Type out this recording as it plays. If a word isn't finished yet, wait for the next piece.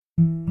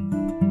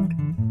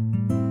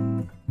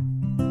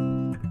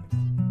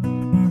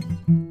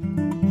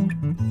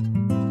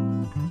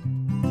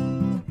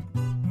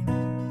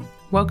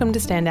Welcome to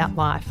Standout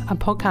Life, a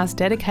podcast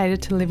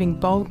dedicated to living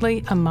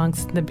boldly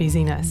amongst the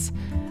busyness.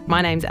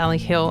 My name's Ali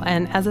Hill,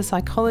 and as a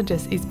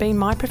psychologist, it's been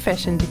my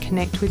profession to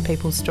connect with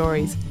people's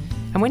stories.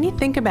 And when you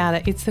think about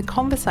it, it's the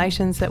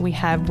conversations that we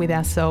have with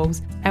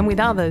ourselves and with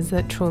others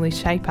that truly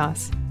shape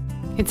us.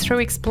 It's through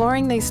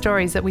exploring these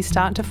stories that we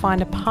start to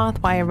find a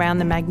pathway around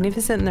the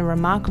magnificent and the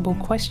remarkable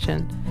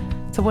question,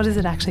 so what does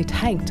it actually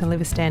take to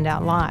live a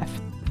standout life?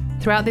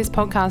 Throughout this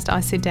podcast, I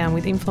sit down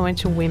with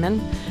influential women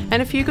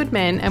and a few good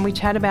men, and we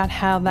chat about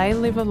how they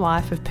live a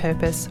life of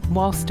purpose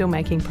while still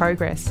making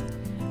progress.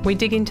 We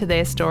dig into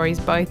their stories,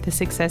 both the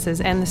successes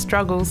and the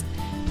struggles,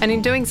 and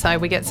in doing so,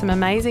 we get some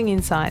amazing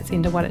insights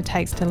into what it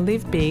takes to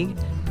live big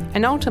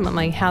and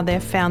ultimately how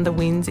they've found the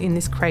wins in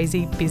this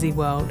crazy, busy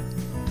world.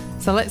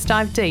 So let's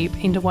dive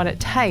deep into what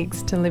it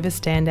takes to live a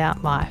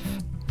standout life.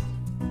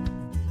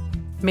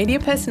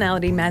 Media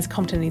personality Maz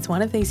Compton is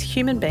one of these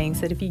human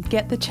beings that if you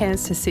get the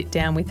chance to sit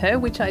down with her,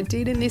 which I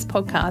did in this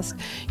podcast,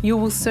 you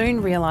will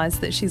soon realise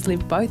that she's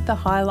lived both the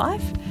high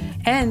life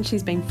and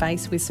she's been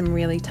faced with some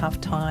really tough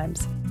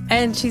times.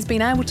 And she's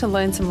been able to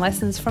learn some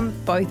lessons from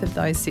both of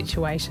those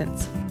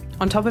situations.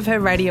 On top of her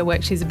radio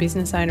work, she's a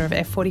business owner of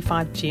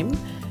F45 Gym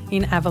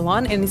in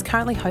Avalon and is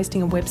currently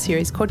hosting a web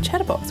series called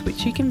Chatterbox,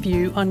 which you can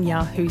view on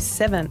Yahoo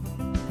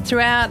 7.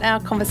 Throughout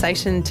our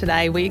conversation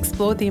today, we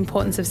explored the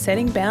importance of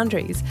setting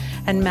boundaries,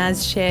 and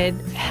Maz shared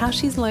how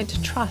she's learnt to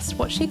trust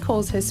what she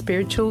calls her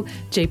spiritual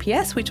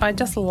GPS, which I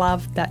just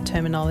love that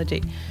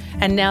terminology.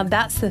 And now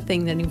that's the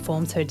thing that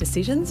informs her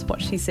decisions,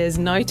 what she says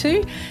no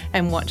to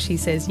and what she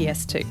says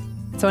yes to.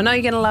 So I know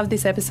you're going to love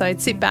this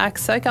episode. Sit back,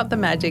 soak up the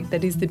magic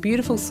that is the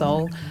beautiful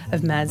soul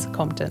of Maz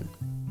Compton.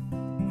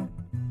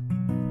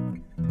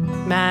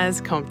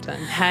 Maz Compton.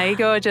 Hey,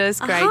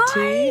 gorgeous. Great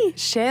to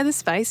share the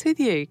space with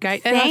you.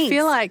 Great. Thanks. And I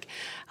feel like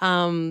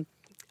I'm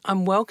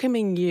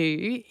welcoming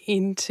you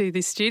into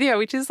the studio,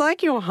 which is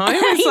like your home.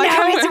 It's like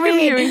I'm welcoming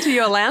you into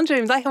your lounge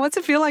room. Like, what's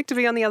it feel like to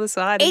be on the other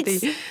side of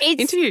the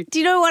interview? Do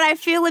you know what? I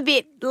feel a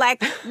bit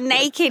like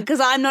naked because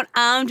I'm not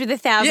armed with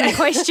 1,000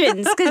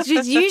 questions, because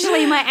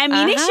usually my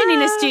ammunition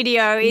in a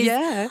studio is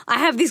I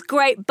have this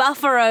great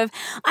buffer of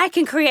I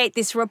can create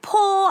this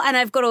rapport and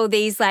I've got all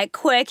these like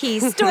quirky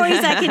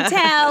stories I can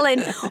tell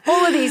and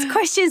all of these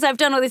questions. I've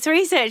done all this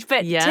research,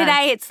 but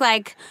today it's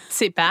like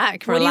sit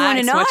back, what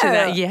relax, do you want to know?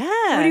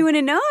 What do you want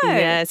to know?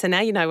 Yeah, so now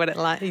you know what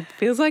it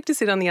feels like to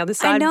sit on the other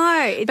side.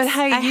 I know. But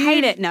hey, I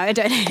hate it. No, I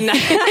don't. No.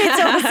 It's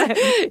awesome.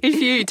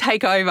 If you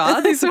take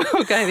over, this will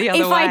go the other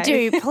way. If I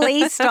do,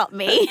 please stop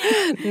me.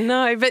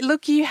 No, but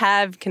look, you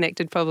have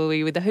connected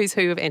probably with the who's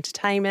who of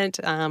entertainment.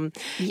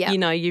 You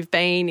know, you've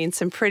been in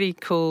some pretty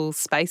cool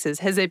spaces.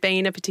 Has there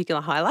been a particular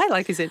highlight?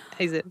 Like, is it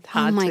hard to...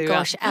 Oh my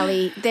gosh,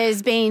 Ali,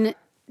 there's been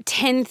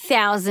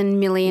 10,000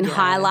 million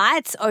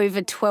highlights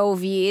over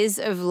 12 years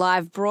of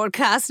live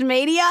broadcast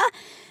media.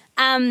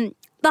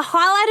 The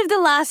highlight of the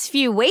last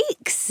few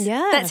weeks,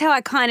 that's how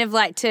I kind of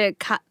like to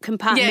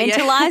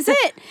compartmentalize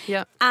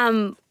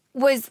it,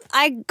 was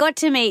I got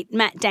to meet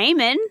Matt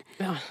Damon.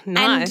 Oh,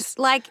 nice.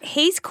 And, like,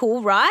 he's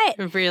cool, right?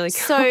 Really cool.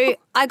 So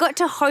I got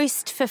to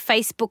host for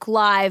Facebook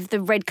Live the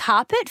red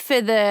carpet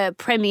for the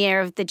premiere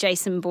of the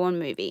Jason Bourne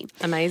movie.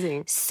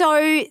 Amazing.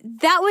 So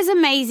that was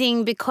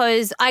amazing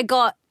because I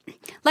got...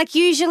 Like,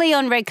 usually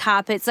on red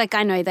carpets, like,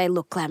 I know they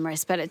look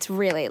glamorous, but it's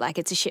really like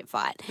it's a shit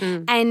fight.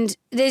 And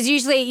there's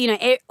usually, you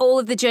know, all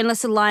of the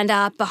journalists are lined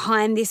up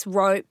behind this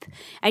rope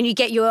and you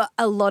get your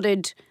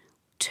allotted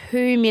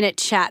 2-minute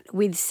chat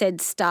with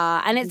said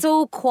star. And it's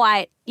all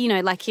quite, you know,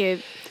 like you're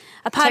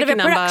a part of a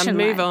production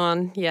move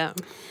line. on,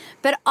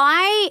 But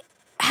I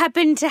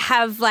happen to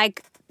have,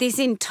 like, this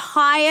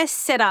entire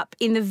setup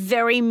in the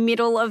very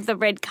middle of the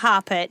red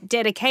carpet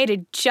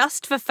dedicated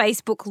just for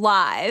Facebook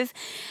Live,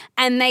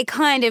 and they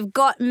kind of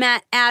got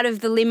Matt out of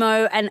the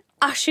limo and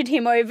ushered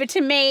him over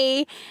to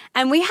me,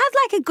 and we had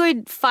like a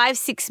good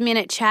 5-6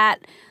 minute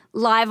chat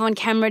live on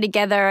camera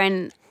together,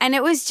 and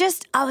it was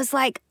just, I was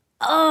like,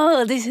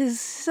 oh, this is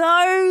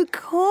so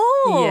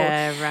cool.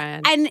 Yeah,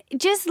 right. And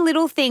just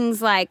little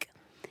things like,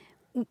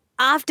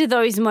 after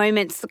those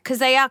moments, because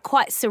they are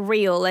quite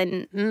surreal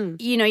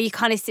and, you know, you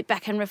kind of sit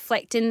back and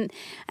reflect. And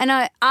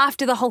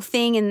after the whole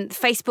thing, and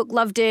Facebook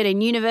loved it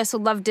and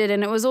Universal loved it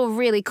and it was all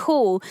really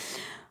cool,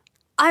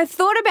 I've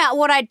thought about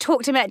what I'd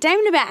talked to Matt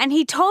Damon about, and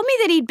he told me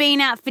that he'd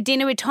been out for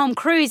dinner with Tom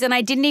Cruise and I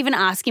didn't even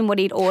ask him what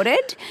he'd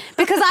ordered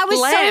because I was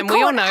lamb. so caught.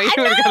 We all know you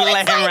would have got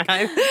lamb, like,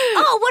 right?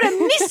 Oh, what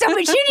a missed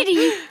opportunity,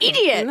 you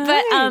idiot. No.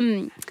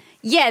 But,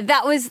 yeah,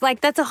 that was like,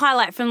 that's a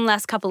highlight from the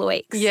last couple of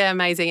weeks. Yeah,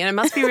 amazing. And it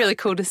must be really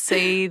cool to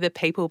see the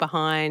people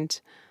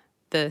behind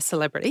the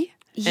celebrity.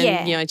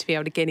 And, you know, to be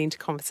able to get into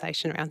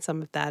conversation around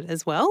some of that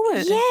as well.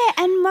 Yeah,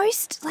 and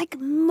most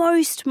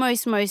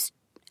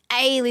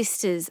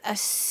A-listers are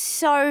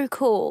so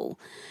cool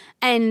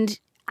and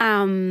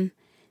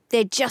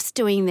they're just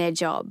doing their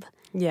job.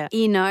 Yeah.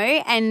 You know,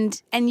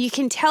 and you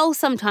can tell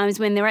sometimes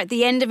when they're at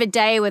the end of a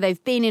day where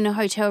they've been in a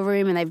hotel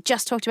room and they've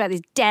just talked about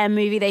this damn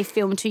movie they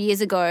filmed 2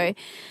 years ago,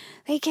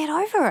 they get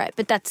over it.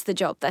 But that's the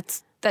job.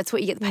 That's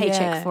what you get the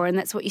paycheck for, and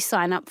that's what you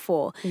sign up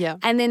for. Yeah.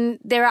 And then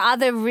there are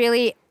other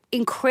really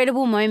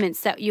incredible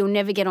moments that you'll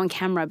never get on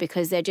camera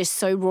because they're just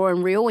so raw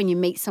and real when you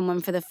meet someone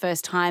for the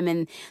first time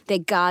and their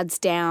guard's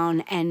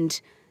down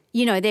and,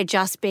 you know, they're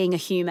just being a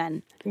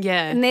human.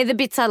 Yeah. And they're the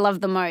bits I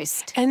love the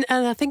most. And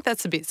I think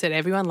that's the bits that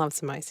everyone loves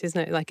the most, isn't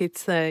it? Like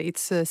it's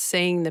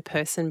seeing the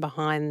person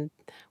behind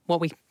what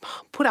we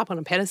put up on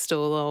a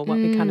pedestal or what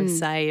we kind of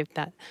say of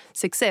that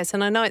success.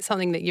 And I know it's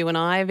something that you and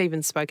I have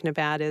even spoken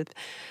about of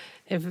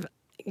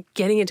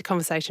getting into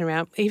conversation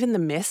around even the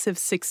mess of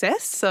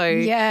success. So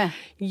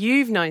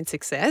you've known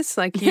success,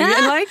 in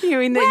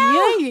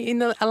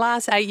the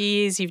last 8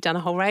 years, you've done a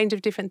whole range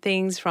of different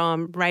things,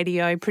 from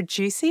radio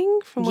producing,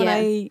 from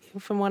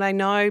what I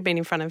know, been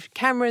in front of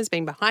cameras,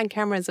 been behind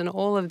cameras, and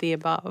all of the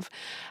above.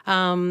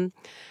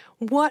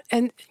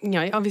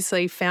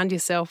 Obviously found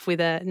yourself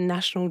with a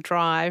National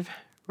Drive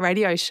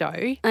radio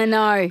show. I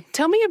know.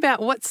 Tell me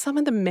about what's some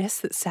of the mess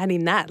that sat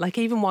in that, like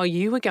even while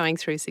you were going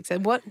through success.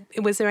 What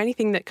was there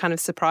anything that kind of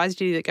surprised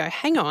you that go,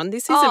 hang on,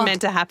 this isn't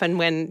meant to happen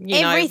when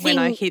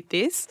I hit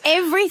this?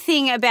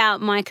 Everything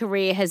about my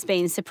career has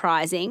been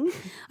surprising.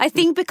 I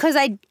think because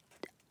I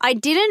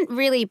didn't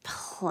really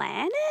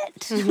plan it.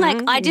 Mm-hmm,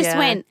 like I just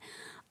went,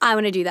 I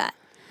want to do that.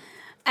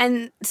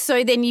 And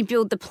so then you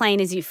build the plane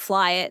as you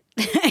fly it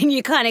and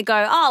you kind of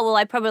go, oh, well,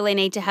 I probably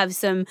need to have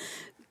some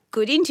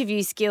good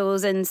interview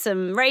skills and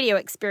some radio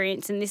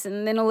experience and this,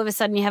 and then all of a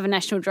sudden you have a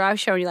National Drive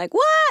show and you're like,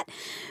 what?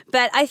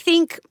 But I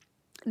think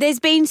there's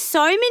been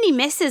so many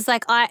messes.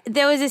 Like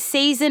there was a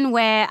season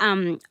where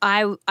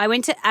I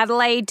went to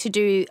Adelaide to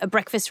do a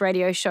breakfast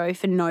radio show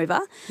for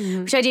Nova,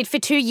 which I did for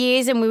 2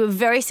 years, and we were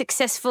very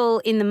successful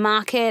in the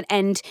market.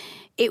 And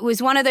it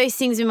was one of those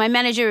things when my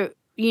manager,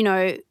 you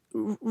know,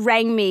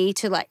 rang me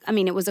to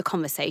it was a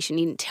conversation.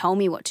 He didn't tell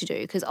me what to do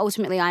because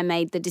ultimately I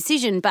made the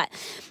decision. But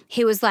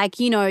he was like,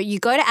 you know, you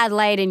go to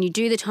Adelaide and you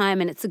do the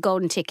time and it's a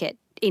golden ticket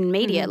in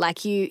media.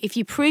 If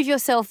you prove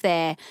yourself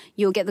there,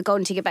 you'll get the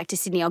golden ticket back to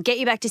Sydney. I'll get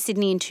you back to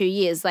Sydney in 2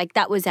 years. Like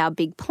that was our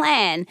big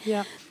plan.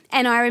 Yeah.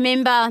 And I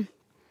remember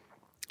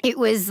it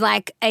was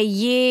like a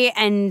year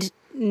and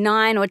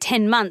 9 or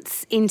 10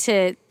 months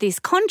into this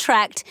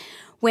contract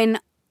when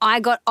I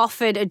got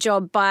offered a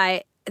job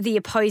by the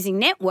opposing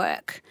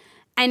network.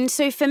 And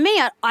so for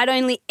me, I'd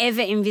only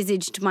ever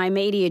envisaged my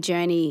media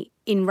journey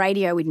in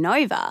radio with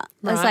Nova.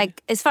 Right. I was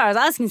like, as far as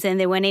I was concerned,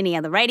 there weren't any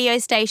other radio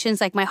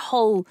stations. Like my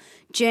whole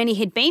journey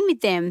had been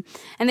with them.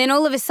 And then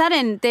all of a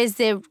sudden there's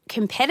their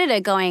competitor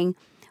going,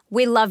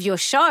 we love your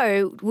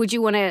show. Would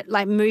you want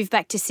to move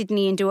back to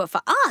Sydney and do it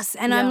for us?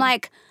 And I'm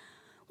like,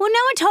 well, no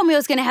one told me I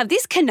was going to have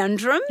this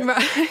conundrum.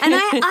 Right. And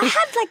I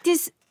had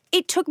this.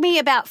 It took me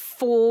about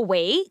 4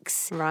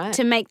 weeks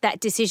to make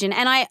that decision.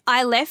 And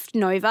I left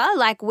Nova.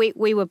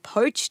 We were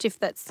poached, if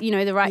that's,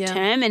 the right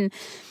term.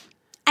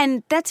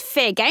 And that's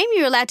fair game.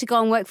 You're allowed to go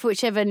and work for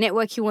whichever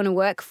network you want to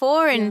work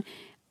for. And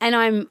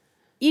I'm,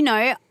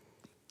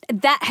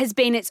 that has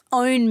been its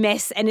own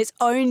mess and its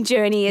own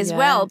journey as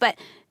well. But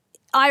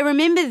I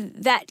remember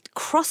that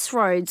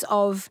crossroads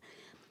of,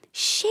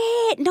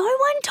 shit, no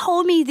one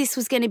told me this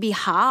was going to be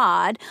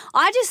hard.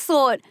 I just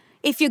thought,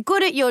 if you're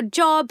good at your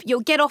job,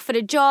 you'll get offered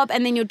a job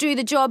and then you'll do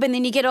the job and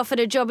then you get offered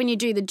a job and you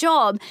do the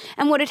job.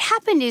 And what had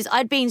happened is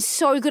I'd been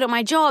so good at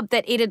my job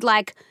that it had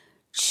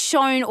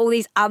shown all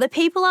these other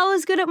people I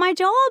was good at my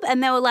job,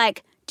 and they were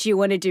like, do you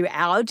want to do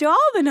our job?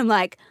 And I'm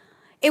like,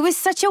 it was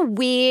such a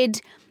weird,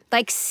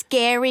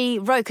 scary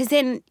road, because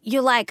then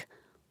you're like,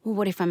 well,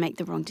 what if I make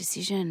the wrong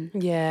decision?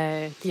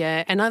 Yeah.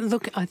 And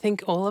I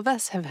think all of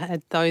us have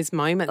had those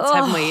moments,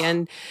 haven't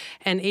we?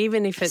 And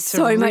even if it's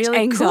so much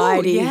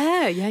anxiety.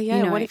 Cool,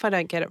 yeah. What if I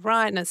don't get it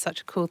right? And it's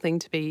such a cool thing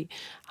to be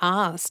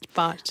asked.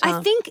 But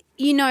I think,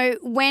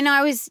 when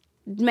I was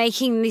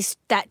making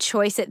that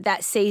choice at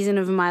that season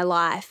of my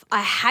life,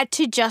 I had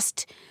to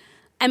just,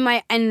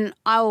 and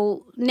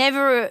I'll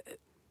never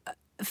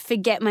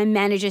forget my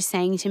manager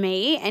saying to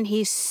me, and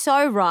he's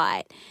so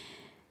right.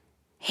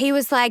 He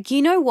was like,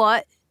 you know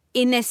what?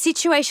 In a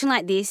situation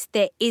like this,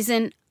 there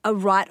isn't a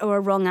right or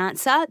a wrong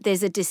answer.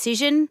 There's a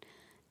decision,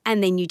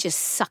 and then you just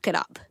suck it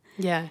up.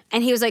 Yeah.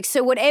 And he was like,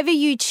 so whatever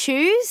you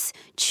choose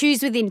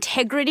with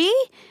integrity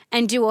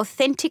and do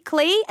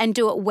authentically and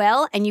do it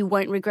well, and you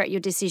won't regret your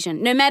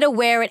decision, no matter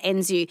where it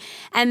ends you.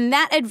 And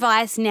that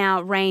advice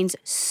now reigns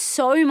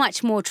so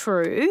much more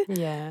true.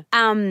 Yeah.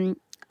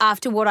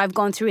 After what I've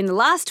gone through in the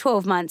last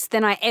 12 months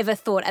than I ever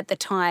thought at the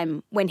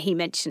time when he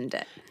mentioned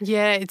it.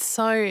 Yeah,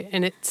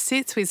 and it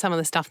sits with some of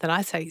the stuff that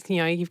I say,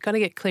 you've got to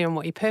get clear on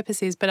what your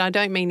purpose is, but I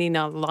don't mean in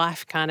a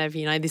life kind of,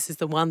 this is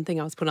the one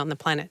thing I was put on the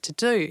planet to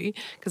do,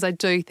 because I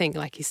do think,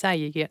 like you say,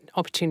 you get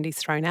opportunities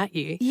thrown at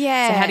you.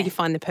 Yeah. So how do you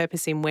find the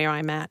purpose in where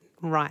I'm at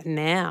right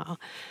now?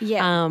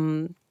 Yeah.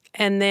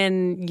 And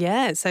then,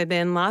 so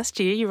then last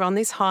year you were on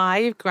this high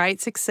of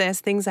great success,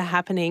 things are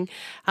happening.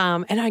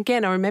 And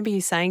again, I remember you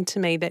saying to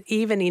me that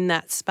even in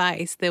that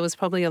space, there was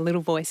probably a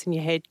little voice in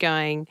your head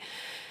going,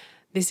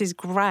 this is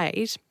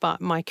great,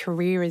 but my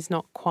career is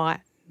not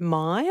quite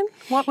mine.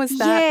 What was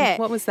that? Yeah.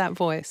 What was that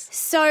voice?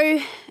 So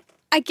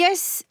I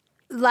guess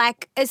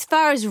as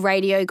far as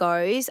radio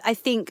goes, I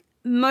think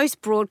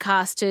most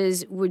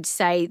broadcasters would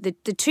say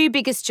that the two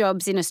biggest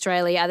jobs in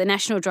Australia are the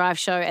National Drive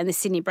Show and the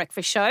Sydney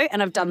Breakfast Show,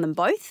 and I've done them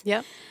both.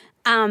 Yep.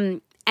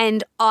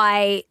 And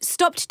I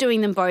stopped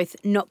doing them both,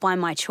 not by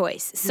my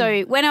choice.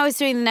 So when I was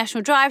doing the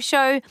National Drive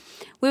Show,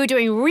 we were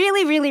doing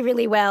really, really,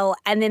 really well.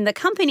 And then the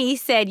company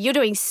said, you're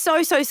doing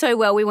so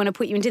well. We want to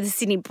put you into the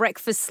Sydney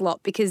Breakfast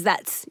slot because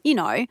that's,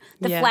 the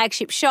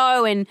flagship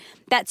show and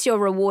that's your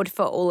reward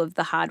for all of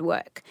the hard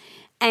work.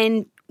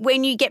 And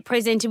when you get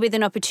presented with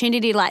an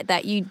opportunity like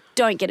that, you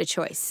don't get a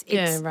choice.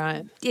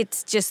 Right.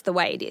 It's just the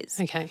way it is.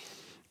 Okay.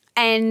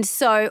 And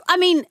so,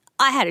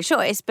 I had a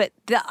choice, but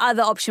the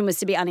other option was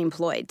to be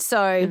unemployed.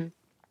 So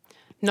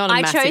Not a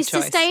I massive chose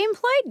choice. to stay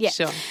employed,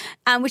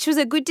 Sure. which was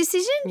a good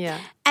decision. Yeah.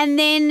 And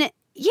then,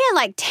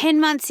 10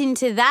 months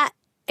into that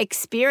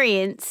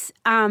experience,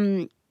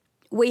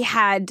 we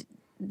had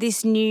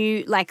this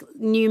new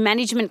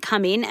management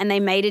come in and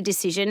they made a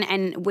decision,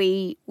 and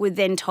we were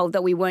then told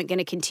that we weren't going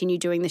to continue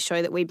doing the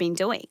show that we've been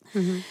doing.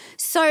 Mm-hmm.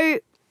 So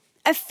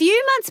a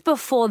few months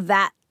before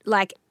that,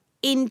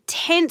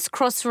 intense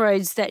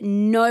crossroads that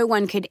no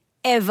one could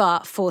ever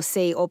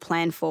foresee or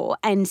plan for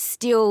and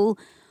still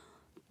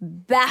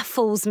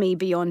baffles me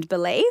beyond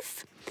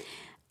belief.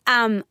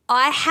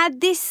 I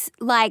had this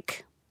I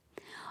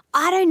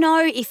don't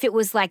know if it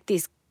was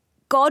this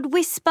God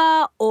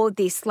whisper or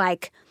this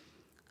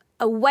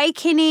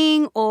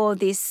awakening or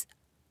this,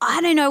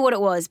 I don't know what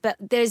it was, but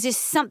there's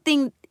just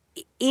something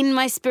in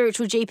my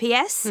spiritual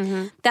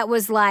GPS that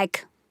was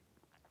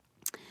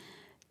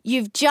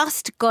you've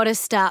just got to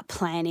start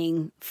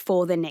planning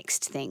for the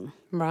next thing.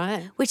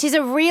 Right. Which is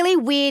a really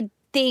weird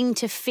thing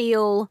to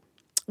feel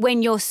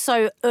when you're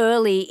so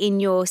early in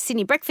your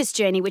Sydney Breakfast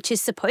journey, which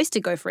is supposed to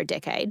go for a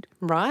decade.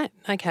 Right.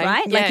 Okay.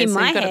 Right? Yeah, in so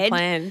my you've got it head,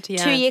 planned.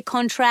 Yeah. 2-year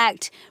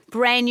contract,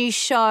 brand new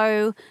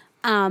show,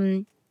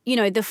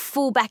 the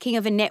full backing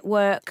of a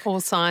network. All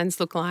signs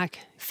look like.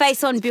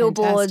 Face on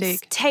billboards,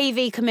 fantastic.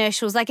 TV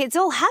commercials, it's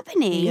all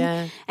happening.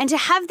 Yeah. And to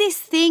have this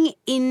thing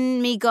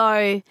in me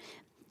go,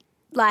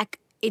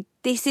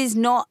 this is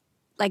not,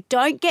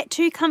 don't get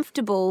too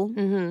comfortable.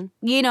 Mm-hmm.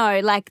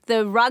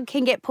 The rug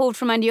can get pulled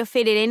from under your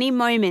feet at any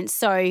moment.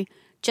 So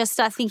just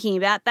start thinking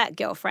about that,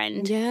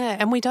 girlfriend. Yeah,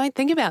 and we don't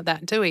think about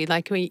that, do we?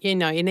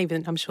 And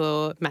even I'm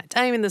sure Matt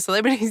Damon, the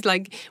celebrities,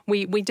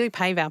 we do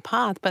pave our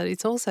path, but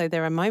it's also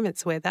there are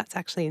moments where that's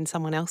actually in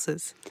someone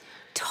else's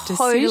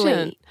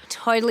decision.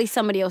 Totally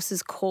somebody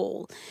else's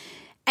call.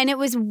 And it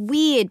was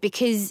weird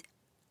because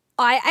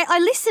I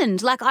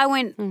listened. I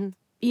went,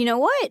 you know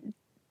what?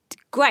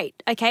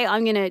 Great. Okay,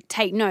 I'm going to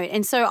take note.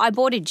 And so I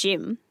bought a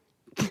gym.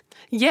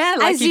 Yeah,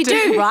 as you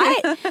do, right?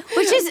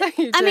 Which is,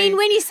 do.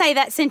 When you say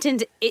that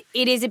sentence, it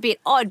is a bit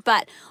odd,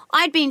 but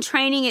I'd been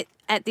training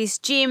at this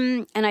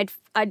gym and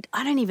I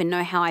don't even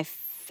know how I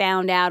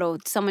found out, or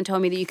someone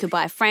told me that you could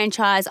buy a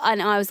franchise.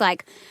 And I was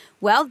like,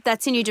 well,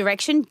 that's a new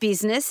direction.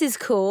 Business is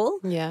cool.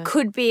 Yeah.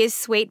 Could be a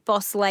sweet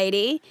boss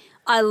lady.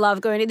 I love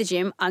going to the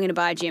gym. I'm going to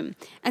buy a gym.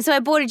 And so I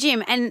bought a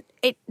gym, and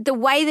the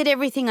way that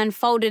everything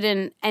unfolded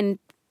and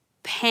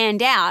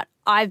panned out,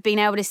 I've been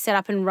able to set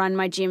up and run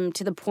my gym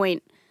to the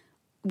point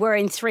where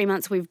in 3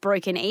 months we've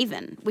broken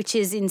even, which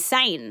is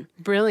insane.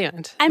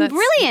 Brilliant.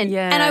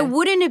 Yeah. And I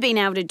wouldn't have been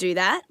able to do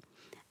that,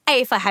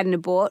 A, if I hadn't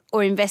have bought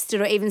or invested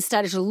or even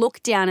started to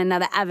look down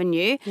another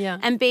avenue,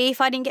 and B,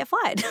 if I didn't get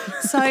fired.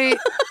 So,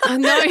 I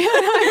know,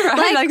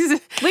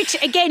 right? Which,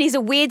 again, is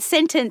a weird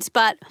sentence,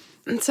 but...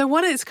 So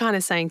what it's kind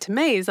of saying to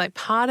me is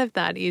part of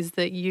that is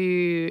that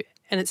you...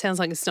 And it sounds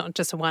like it's not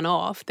just a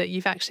one-off, that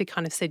you've actually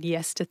kind of said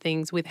yes to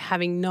things with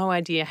having no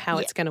idea how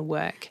it's going to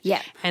work.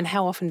 Yeah. And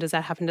how often does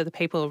that happen to the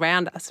people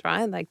around us,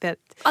 right? That.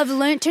 I've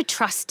learned to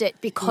trust it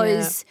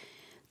because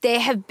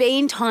there have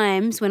been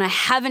times when I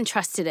haven't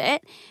trusted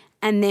it,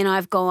 and then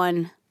I've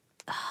gone,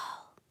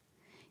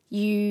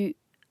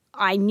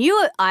 I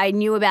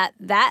knew about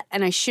that,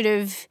 and I should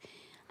have,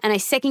 and I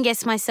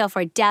second-guessed myself,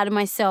 or I doubted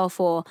myself,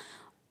 or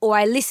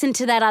I listened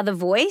to that other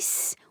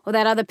voice or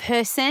that other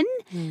person.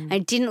 I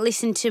didn't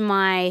listen to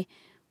my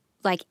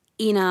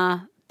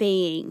inner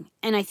being.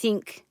 And I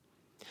think...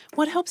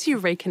 What helps you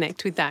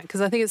reconnect with that?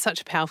 Because I think it's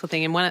such a powerful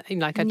thing. And when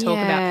I talk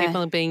about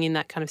people being in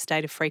that kind of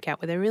state of freak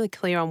out where they're really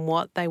clear on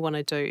what they want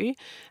to do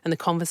and the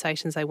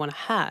conversations they want to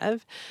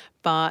have,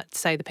 but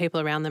say the people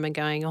around them are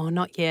going, oh,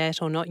 not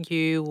yet, or not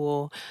you,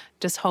 or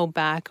just hold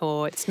back,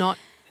 or it's not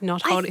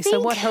holding. So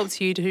what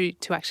helps you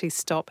to actually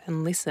stop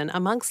and listen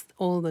amongst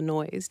all the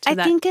noise? I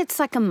think it's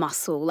like a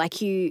muscle.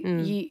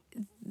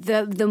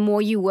 The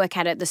more you work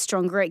at it, the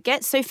stronger it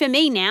gets. So for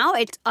me now,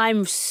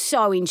 I'm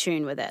so in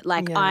tune with it.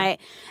 And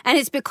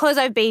it's because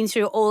I've been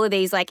through all of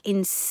these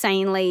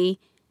insanely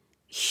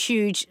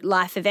huge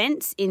life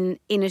events in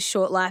a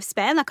short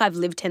lifespan. I've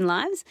lived 10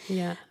 lives.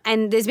 Yeah.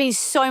 And there's been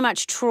so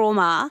much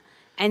trauma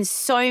and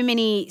so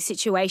many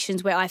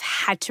situations where I've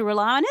had to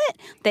rely on it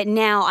that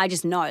now I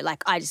just know,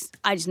 I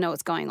just know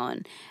what's going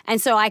on.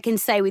 And so I can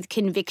say with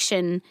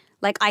conviction,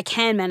 I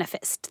can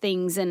manifest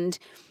things and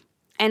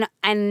I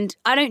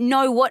don't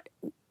know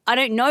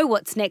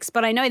what's next,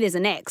 but I know there's a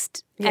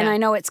next. Yeah. And I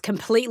know it's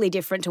completely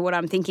different to what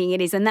I'm thinking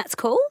it is, and that's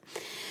cool.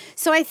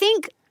 So I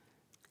think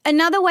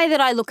another way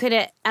that I look at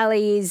it,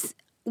 Ali, is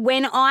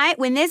when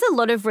there's a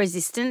lot of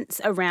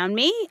resistance around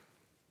me,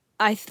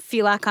 I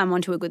feel like I'm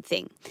onto a good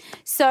thing.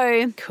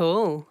 So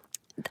Cool.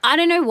 I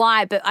don't know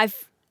why, but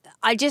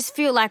I just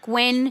feel like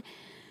when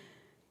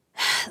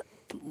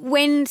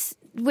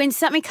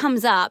something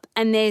comes up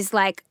and there's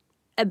like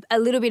a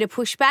little bit of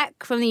pushback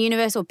from the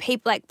universe, or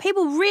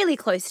people really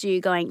close to you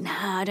going,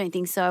 nah, I don't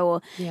think so,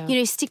 or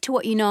stick to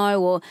what you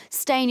know, or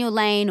stay in your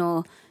lane,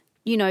 or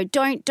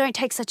don't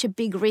take such a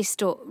big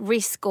risk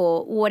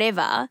or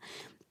whatever,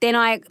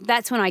 then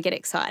that's when I get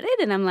excited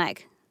and I'm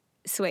like,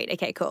 sweet,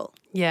 okay, cool.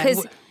 Yeah,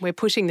 'cause we're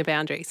pushing the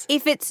boundaries.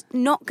 if it's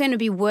not going to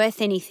be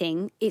worth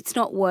anything, it's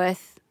not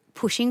worth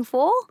pushing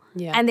for.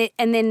 Yeah. And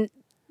then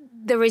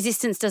the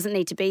resistance doesn't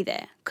need to be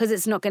there because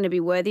it's not going to be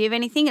worthy of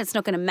anything. It's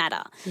not going to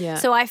matter. Yeah.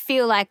 So I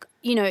feel like,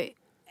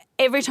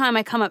 every time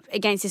I come up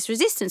against this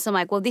resistance, I'm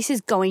like, well, this is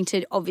going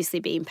to obviously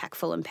be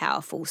impactful and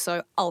powerful,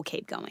 so I'll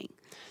keep going.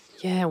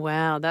 Yeah,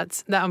 wow.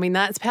 That's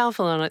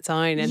powerful on its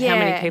own. And how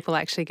many people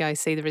actually go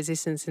see the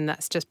resistance and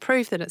that's just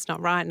proof that it's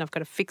not right and I've got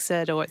to fix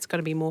it, or it's got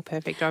to be more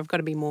perfect, or I've got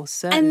to be more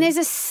certain. And there's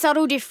a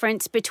subtle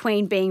difference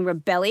between being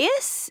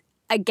rebellious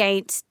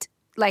against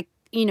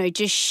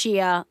just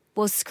sheer,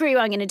 well, screw you,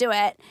 I'm going to do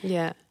it.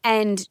 Yeah.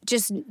 And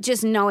just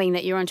knowing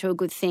that you're onto a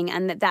good thing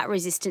and that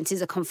resistance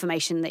is a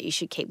confirmation that you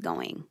should keep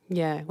going.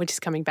 Yeah, which is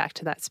coming back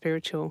to that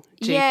spiritual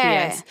GPS,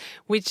 Yeah.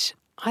 which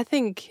I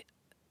think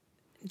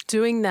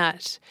doing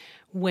that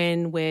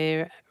when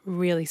we're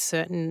really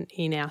certain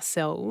in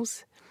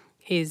ourselves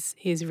is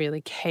really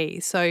key.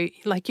 So,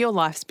 like, your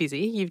life's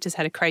busy. You've just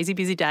had a crazy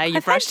busy day.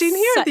 You've rushed in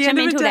here at the end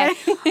of the day.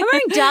 I'm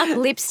wearing dark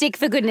lipstick,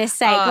 for goodness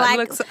sake. It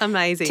looks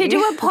amazing. To do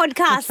a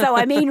podcast, though,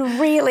 I mean,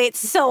 really,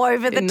 it's so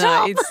over the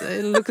top.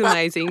 It looks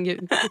amazing. You're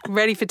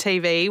ready for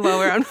TV while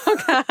we're on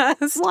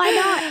podcast. Why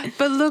not?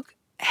 But look,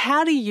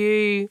 how do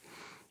you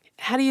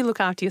look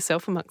after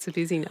yourself amongst the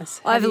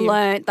busyness? I've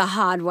learnt the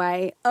hard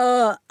way.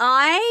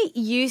 I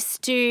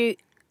used to,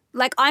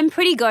 I'm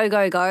pretty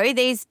go.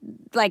 These,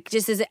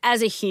 just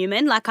as a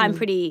human, I'm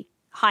pretty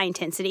high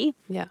intensity.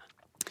 Yeah.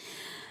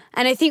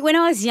 And I think when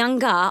I was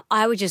younger,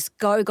 I would just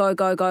go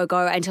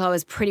until I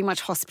was pretty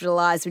much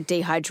hospitalised with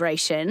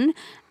dehydration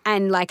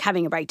and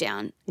having a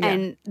breakdown. Yeah.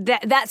 And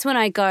that's when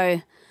I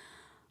go,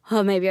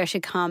 oh, maybe I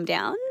should calm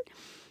down.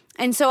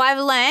 And so I've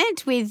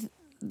learnt with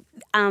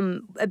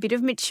a bit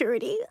of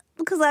maturity,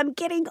 because I'm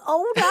getting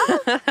older,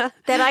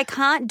 that I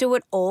can't do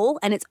it all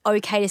and it's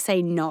okay to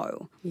say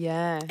no.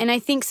 Yeah. And I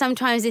think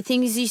sometimes the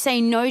things you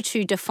say no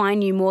to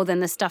define you more than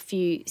the stuff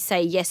you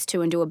say yes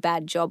to and do a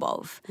bad job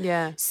of.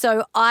 Yeah.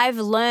 So I've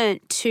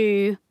learnt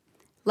to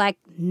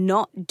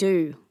not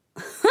do,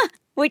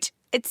 which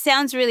it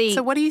sounds really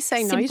So what do you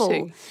say simple.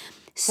 no to?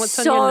 What's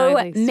on so your no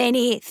list?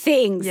 many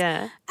things.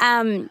 Yeah.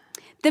 The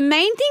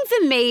main thing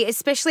for me,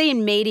 especially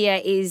in media,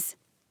 is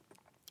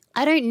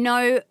I don't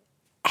know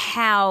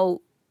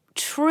how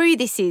true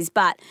this is,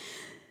 but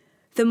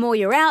the more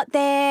you're out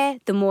there,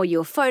 the more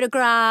you're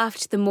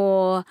photographed, the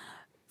more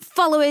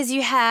followers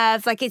you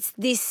have. It's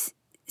this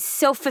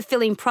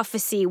self-fulfilling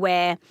prophecy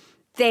where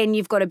then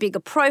you've got a bigger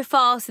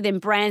profile, so then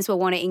brands will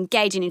want to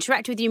engage and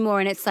interact with you more,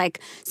 and it's so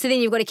then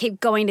you've got to keep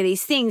going to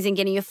these things and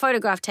getting your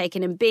photograph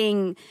taken and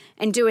being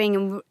and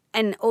doing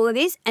and all of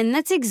this, and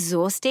that's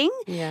exhausting.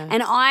 Yeah.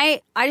 And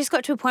I just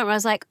got to a point where I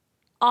was like,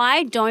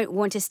 I don't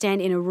want to stand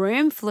in a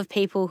room full of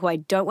people who I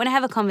don't want to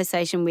have a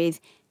conversation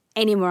with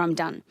anymore. I'm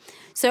done.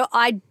 So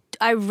I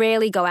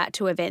rarely go out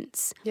to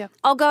events. Yeah.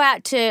 I'll go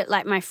out to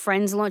my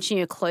friend's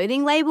launching a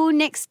clothing label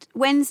next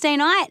Wednesday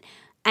night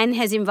and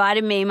has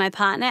invited me and my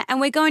partner, and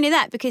we're going to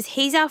that because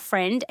he's our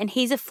friend and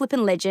he's a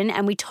flippin' legend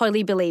and we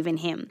totally believe in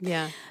him.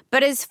 Yeah.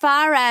 But as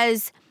far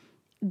as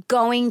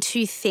going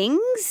to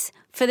things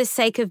for the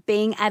sake of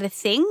being at a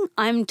thing,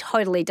 I'm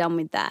totally done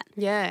with that.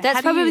 Yeah.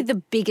 That's probably the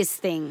biggest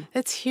thing.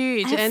 It's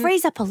huge. And it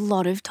frees up a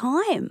lot of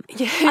time.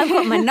 Yeah. I've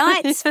got my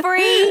nights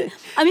free.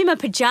 I'm in my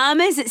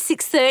pajamas at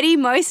 6:30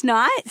 most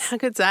nights. How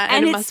good's that?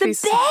 And it it's must the be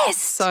best.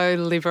 so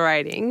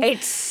liberating.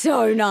 It's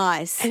so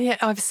nice. And yet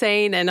I've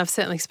seen, and I've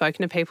certainly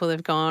spoken to people that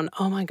have gone,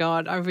 oh my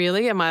God,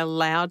 am I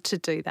allowed to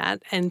do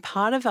that? And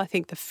part of, I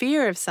think, the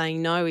fear of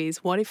saying no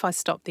is, what if I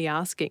stop the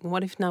asking?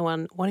 What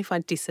if I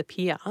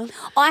disappear?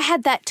 I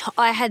had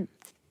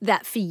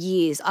that for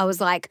years. I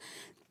was like,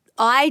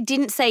 I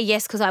didn't say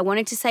yes because I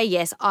wanted to say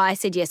yes. I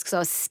said yes because I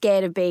was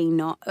scared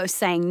of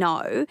saying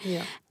no.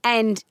 Yeah.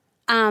 And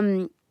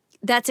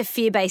that's a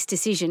fear-based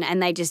decision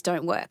and they just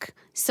don't work.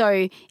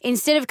 So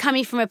instead of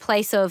coming from a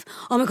place of,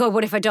 oh my God,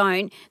 what if I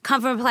don't? Come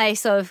from a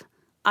place of,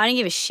 I don't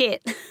give a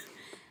shit.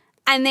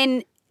 And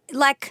then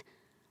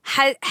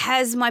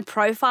has my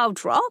profile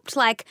dropped?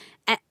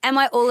 Am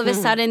I all of a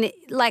sudden,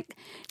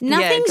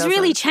 nothing's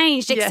really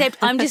changed except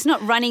I'm just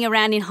not running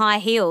around in high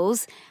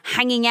heels,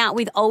 hanging out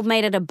with old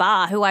mate at a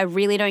bar who I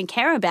really don't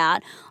care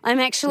about.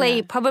 I'm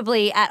actually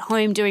probably at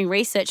home doing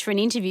research for an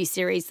interview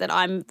series that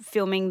I'm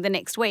filming the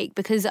next week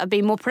because I've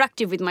been more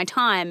productive with my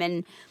time.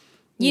 And,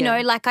 you know,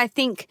 I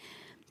think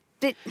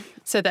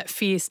So that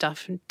fear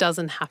stuff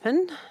doesn't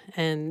happen,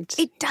 and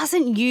it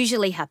doesn't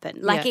usually happen.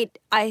 Like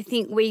I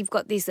think we've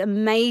got this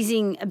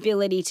amazing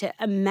ability to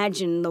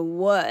imagine the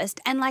worst,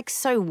 and like,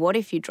 so what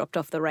if you dropped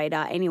off the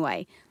radar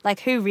anyway?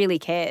 Like, who really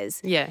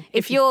cares? Yeah.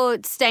 If you're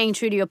staying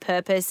true to your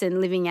purpose and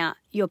living out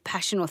your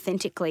passion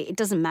authentically, it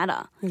doesn't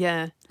matter.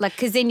 Yeah. Like,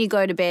 because then you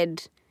go to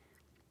bed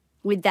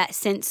with that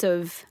sense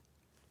of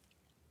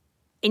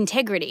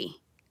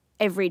integrity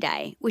every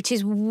day, which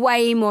is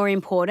way more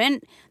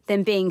important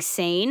than being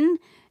seen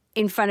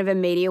in front of a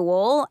media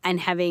wall and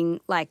having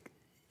like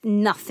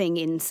nothing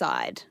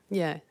inside.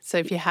 Yeah. So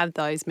if you have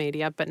those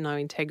media but no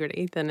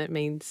integrity, then it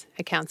means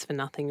it counts for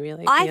nothing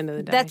really at the end of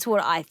the day. That's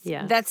what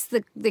that's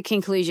the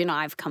conclusion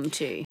I've come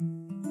to.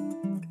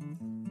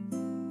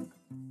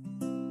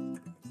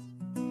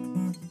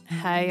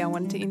 Hey, I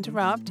wanted to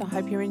interrupt. I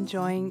hope you're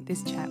enjoying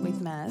this chat with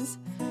Maz.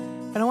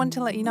 But I wanted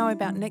to let you know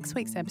about next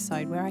week's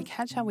episode where I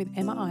catch up with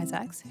Emma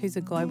Isaacs, who's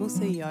a global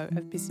CEO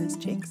of Business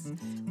Chicks,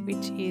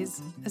 which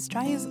is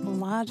Australia's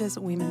largest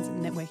women's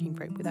networking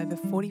group with over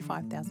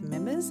 45,000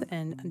 members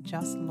and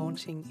just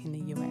launching in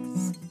the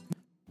US.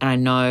 And I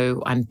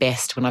know I'm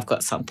best when I've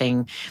got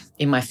something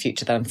in my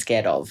future that I'm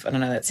scared of. And I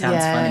know that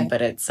sounds funny,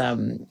 but it's,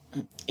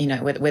 you know,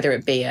 whether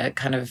it be a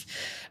kind of,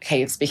 okay,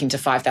 you're speaking to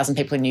 5,000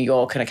 people in New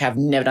York and, okay, I've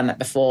never done that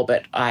before,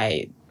 but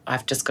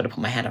I've just got to put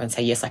my hand up and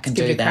say, yes, I can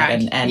do that.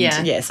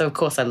 And so of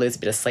course I lose a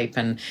bit of sleep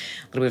and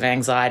a little bit of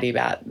anxiety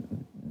about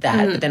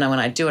that. But then when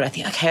I do it, I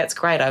think, okay, that's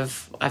great.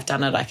 I've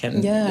done it. I can,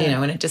 you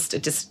know, and it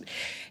just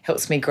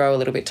helps me grow a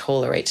little bit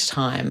taller each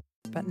time.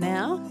 But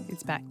now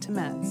it's back to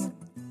Maz.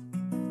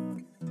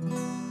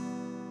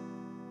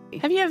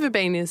 Have you ever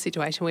been in a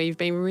situation where you've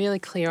been really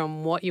clear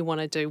on what you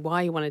want to do,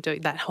 why you want to do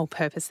that whole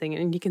purpose thing,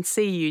 and you can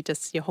see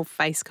your whole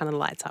face kind of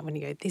lights up when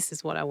you go, this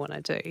is what I want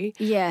to do?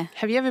 Yeah.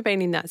 Have you ever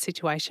been in that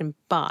situation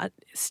but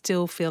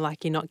still feel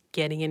like you're not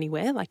getting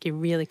anywhere, like you're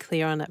really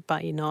clear on it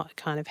but you're not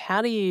kind of,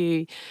 how do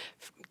you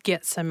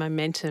get some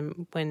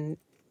momentum when...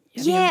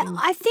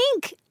 I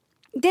think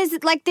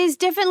there's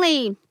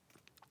definitely...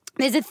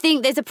 There's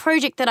a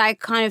project that I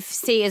kind of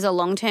see as a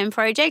long-term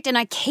project, and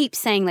I keep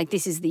saying like,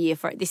 this is the year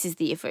for it, this is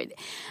the year for it.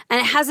 And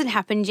it hasn't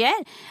happened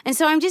yet. And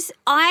so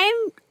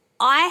I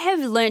have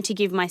learned to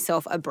give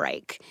myself a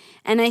break.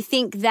 And I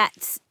think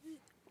that's,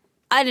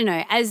 I don't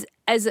know, as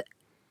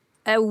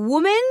a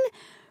woman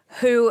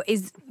who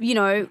is, you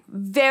know,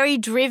 very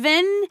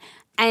driven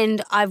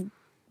and I've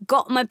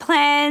got my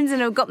plans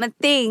and I've got my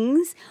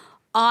things,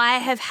 I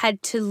have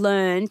had to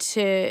learn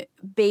to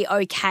be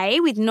okay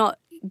with not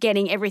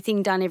getting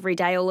everything done every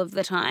day all of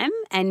the time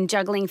and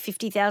juggling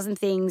 50,000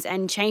 things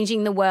and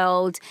changing the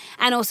world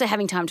and also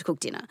having time to cook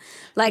dinner.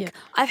 Like,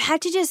 I've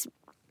had to just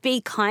be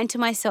kind to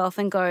myself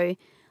and go,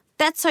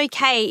 that's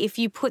okay if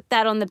you put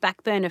that on the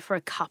back burner for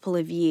a couple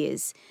of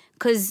years,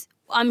 because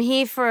I'm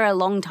here for a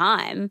long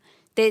time.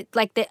 There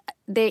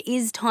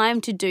is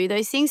time to do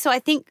those things. So I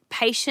think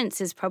patience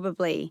is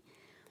probably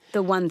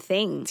the one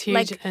thing. It's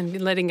huge,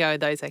 and letting go of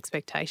those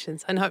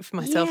expectations. I know for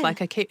myself,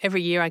 like I keep,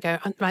 every year I go,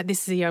 right, this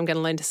is the year I'm going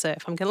to learn to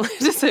surf. I'm going to learn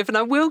to surf, and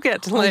I will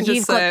get to learn to surf.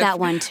 You've got that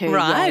one too.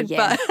 Right,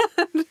 yeah.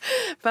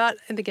 But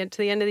to get to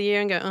the end of the year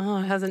and go, oh,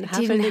 it hasn't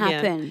happened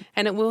again.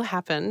 And it will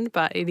happen,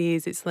 but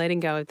it's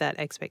letting go of that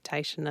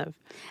expectation of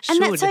should.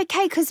 And that's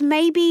okay, because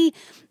maybe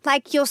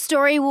like your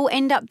story will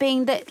end up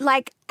being that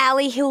like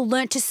Ali Hill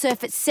learnt to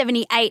surf at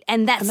 78,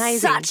 and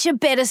that's such a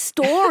better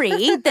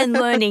story than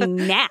learning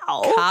now.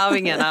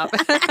 Carving it up.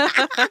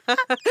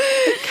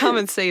 Come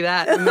and see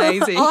that.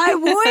 Amazing. I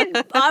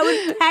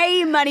would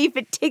pay money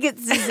for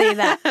tickets to see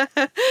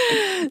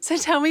that. So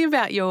tell me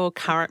about your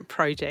current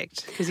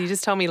project, because you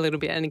just told me a little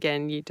bit, and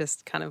again, you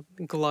just kind of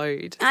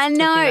glowed. I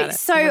know.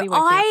 So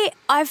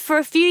I've for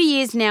a few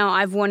years now,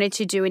 I've wanted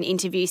to do an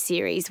interview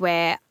series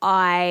where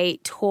I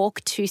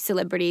talk to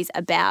celebrities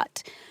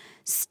about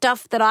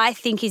stuff that I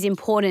think is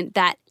important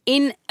that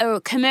in a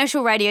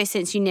commercial radio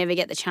sense you never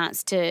get the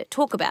chance to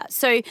talk about.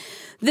 So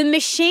the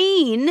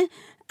machine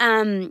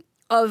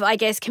of, I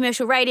guess,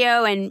 commercial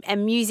radio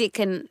and music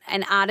and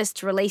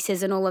artist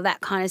releases and all of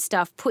that kind of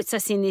stuff puts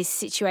us in this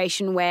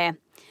situation where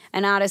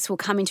an artist will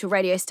come into a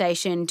radio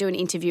station, do an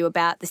interview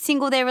about the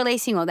single they're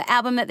releasing or the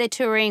album that they're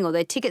touring or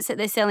the tickets that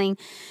they're selling,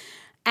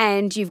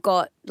 and you've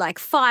got like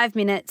 5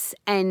 minutes,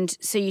 and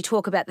so you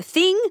talk about the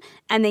thing,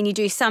 and then you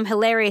do some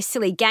hilarious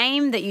silly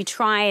game that you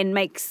try and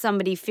make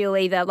somebody feel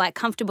either like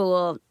comfortable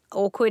or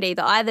awkward,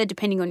 either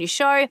depending on your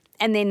show,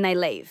 and then they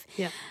leave.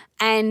 Yeah.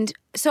 And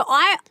so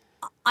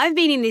I've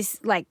been in this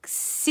like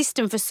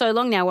system for so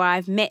long now where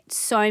I've met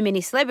so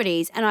many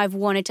celebrities and I've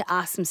wanted to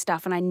ask them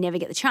stuff and I never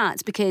get the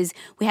chance because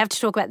we have to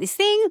talk about this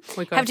thing,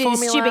 have to do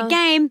this stupid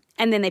game,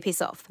 and then they piss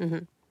off. Mm-hmm.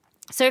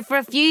 So for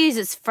a few years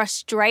it's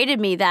frustrated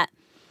me that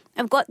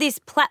I've got this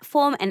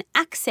platform and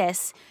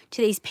access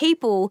to these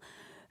people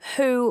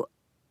who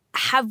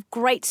have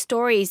great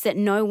stories that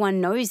no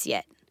one knows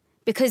yet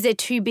because they're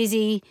too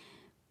busy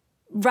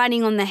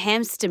running on the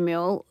hamster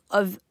wheel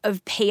of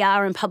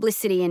PR and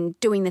publicity and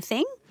doing the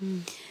thing.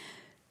 Mm.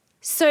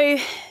 So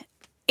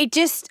it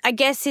just, I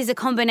guess, is a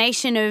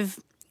combination of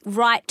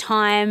right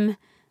time,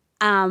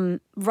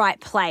 right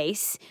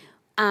place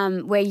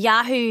where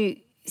Yahoo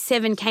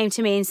 7 came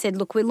to me and said,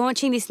 look, we're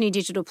launching this new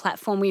digital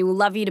platform. We will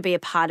love you to be a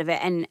part of it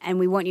and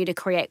we want you to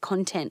create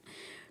content.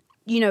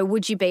 You know,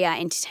 would you be our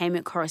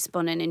entertainment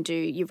correspondent and do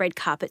your red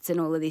carpets and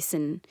all of this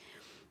and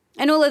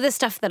all of the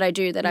stuff that I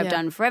do that I've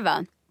done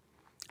forever?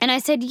 And I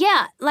said,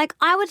 yeah, like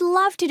I would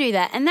love to do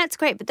that. And that's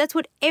great, but that's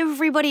what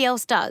everybody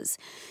else does.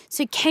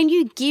 So can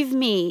you give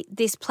me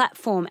this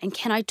platform and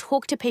can I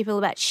talk to people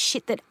about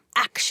shit that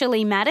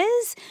actually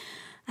matters?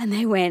 And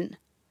they went,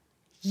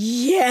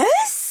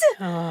 yes.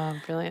 Oh,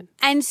 brilliant.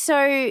 And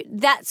so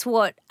that's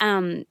what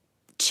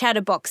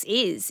Chatterbox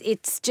is.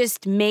 It's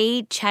just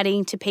me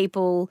chatting to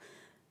people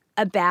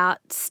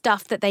about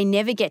stuff that they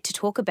never get to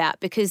talk about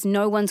because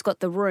no one's got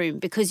the room,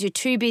 because you're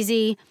too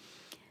busy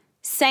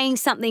saying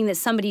something that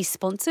somebody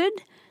sponsored,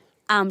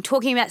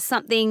 talking about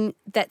something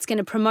that's going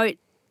to promote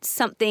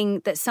something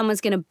that someone's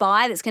going to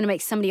buy that's going to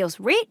make somebody else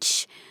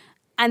rich,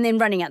 and then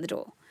running out the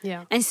door.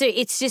 Yeah. And so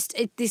it's just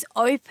this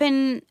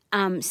open,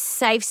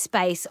 safe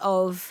space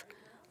of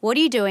what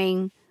are you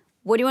doing,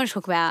 what do you want to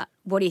talk about,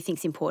 what do you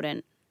think's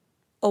important,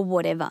 or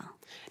whatever.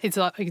 It's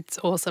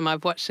awesome.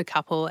 I've watched a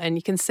couple and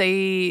you can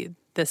see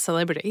the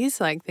celebrities,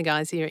 like the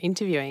guys you're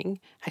interviewing,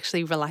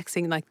 actually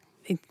relaxing, like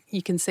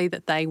you can see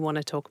that they want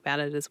to talk about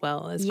it as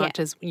well as much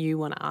as you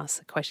want to ask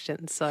the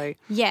questions. So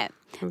yeah.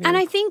 And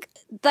I think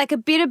like a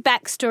bit of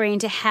backstory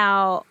into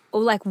how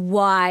or like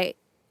why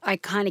I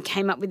kind of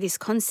came up with this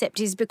concept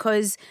is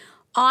because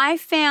I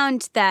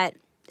found that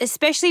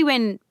especially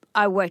when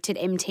I worked at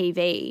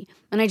MTV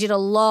and I did a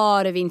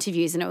lot of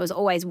interviews and it was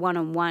always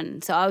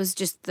one-on-one. So I was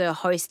just the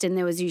host and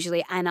there was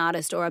usually an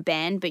artist or a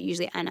band, but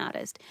usually an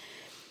artist.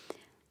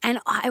 And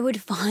I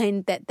would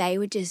find that they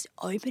would just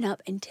open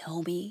up and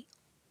tell me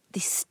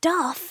this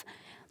stuff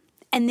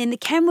and then the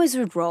cameras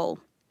would roll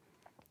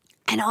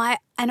and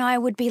I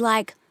would be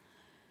like,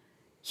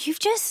 you've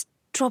just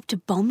dropped a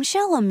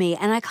bombshell on me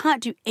and I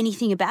can't do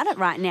anything about it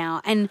right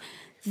now. And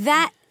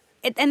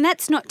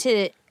that's not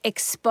to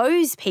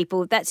expose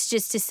people. That's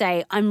just to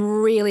say I'm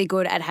really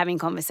good at having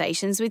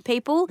conversations with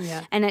people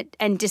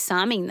and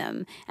disarming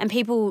them. And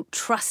people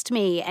trust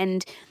me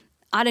and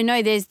I don't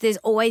know, there's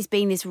always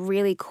been this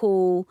really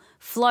cool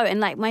flow and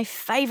like my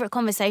favourite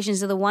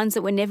conversations are the ones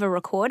that were never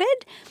recorded.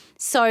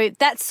 So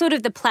that's sort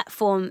of the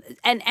platform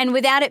and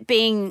without it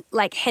being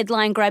like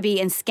headline grabby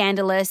and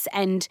scandalous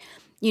and,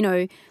 you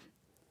know,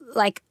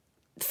 like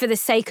for the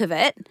sake of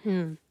it,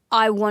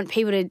 I want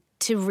people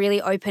to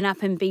really open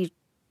up and be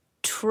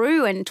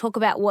true and talk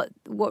about what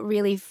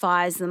really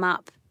fires them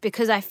up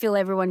because I feel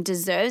everyone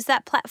deserves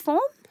that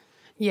platform.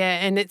 Yeah,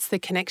 and it's the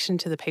connection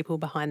to the people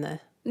behind the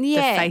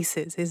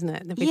faces, isn't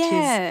it? Which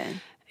is,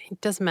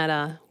 it doesn't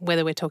matter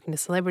whether we're talking to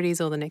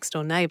celebrities or the next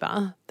door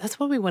neighbour. That's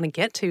what we want to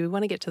get to. We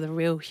want to get to the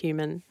real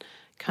human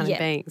kind of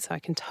being. So I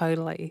can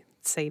totally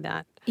see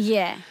that.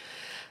 Yeah.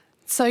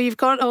 So you've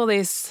got all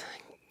this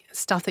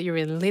stuff that you're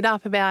really lit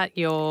up about.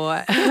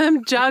 You're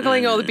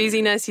juggling all the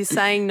busyness. You're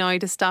saying no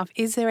to stuff.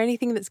 Is there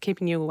anything that's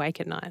keeping you awake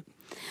at night?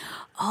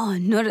 Oh,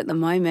 not at the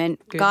moment.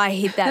 Good. Guy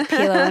hit that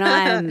pillow and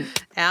I am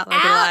out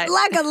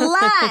like a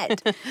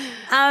light.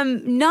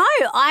 No,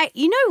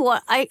 you know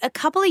what? A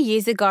couple of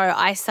years ago,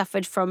 I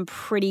suffered from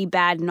pretty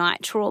bad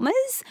night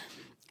traumas,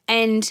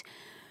 and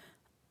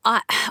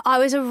I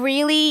was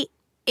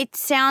it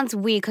sounds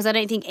weird because I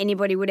don't think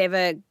anybody would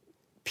ever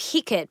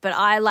pick it, but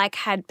I like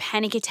had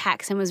panic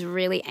attacks and was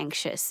really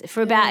anxious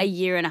for about a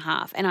year and a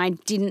half, and I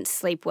didn't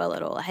sleep well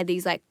at all. I had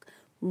these like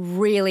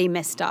really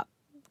messed up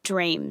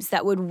dreams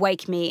that would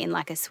wake me in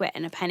like a sweat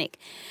and a panic.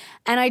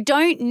 And I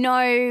don't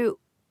know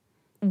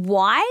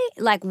why,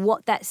 like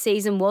what that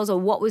season was or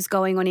what was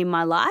going on in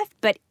my life,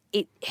 but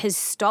it has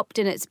stopped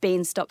and it's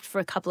been stopped for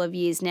a couple of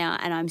years now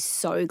and I'm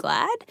so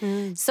glad.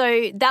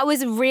 So that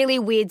was a really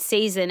weird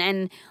season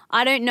and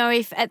I don't know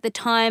if at the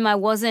time I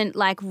wasn't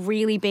like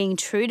really being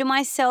true to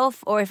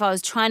myself or if I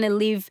was trying to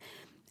live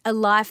a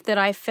life that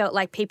I felt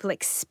like people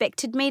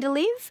expected me to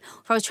live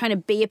or if I was trying to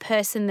be a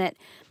person that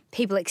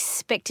people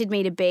expected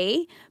me to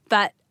be.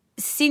 But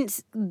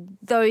since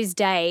those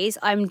days,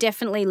 I'm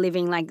definitely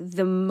living like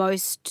the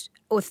most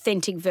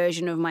authentic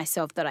version of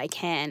myself that I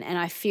can. And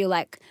I feel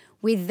like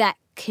with that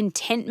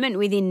contentment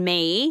within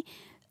me,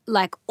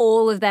 like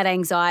all of that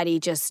anxiety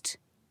just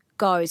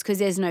goes because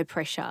there's no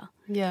pressure.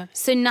 Yeah.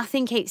 So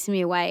nothing keeps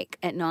me awake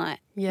at night.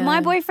 Yeah. My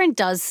boyfriend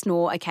does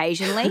snore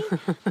occasionally,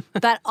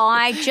 but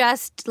I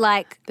just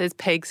like... There's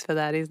pegs for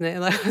that, isn't it?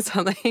 Like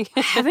something.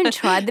 I haven't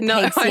tried the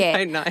pegs yet.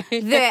 I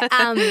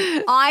don't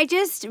know. I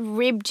just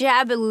rib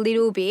jab a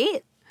little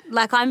bit.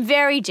 Like I'm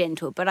very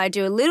gentle, but I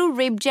do a little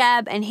rib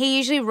jab and he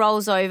usually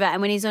rolls over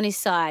and when he's on his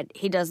side,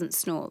 he doesn't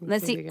snore.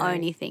 That's the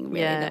only thing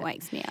really that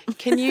wakes me up.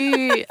 Can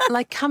you,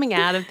 like coming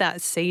out of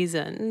that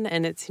season,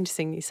 and it's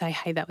interesting you say,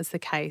 hey, that was the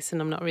case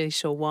and I'm not really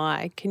sure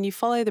why, can you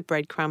follow the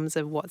breadcrumbs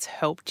of what's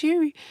helped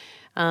you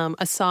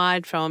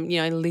aside from, you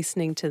know,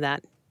 listening to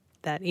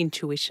that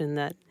intuition,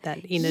 that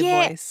inner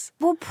voice?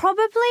 Well,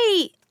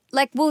 probably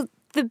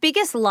the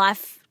biggest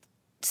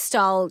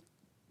lifestyle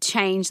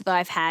change that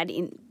I've had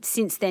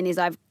since then is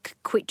I've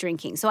quit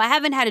drinking. So I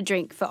haven't had a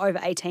drink for over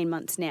 18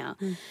 months now.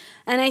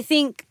 And I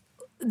think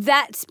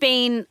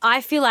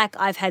I feel like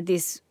I've had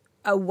this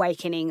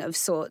awakening of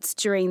sorts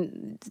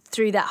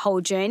through that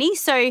whole journey.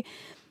 So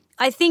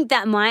I think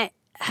that might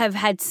have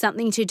had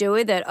something to do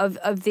with it,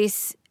 of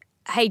this,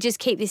 hey, just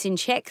keep this in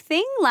check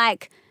thing.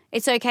 Like,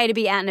 it's okay to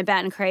be out and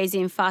about and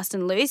crazy and fast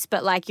and loose,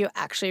 but like you're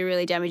actually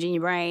really damaging your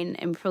brain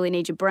and probably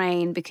need your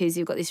brain because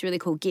you've got this really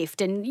cool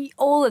gift and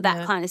all of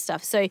that kind of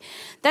stuff. So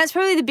that's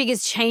probably the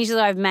biggest change that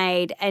I've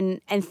made,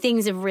 and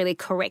things have really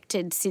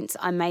corrected since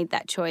I made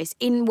that choice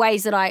in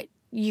ways that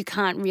you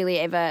can't really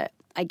ever,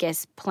 I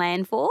guess,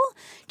 plan for.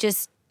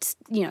 Just,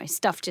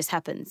 stuff just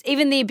happens.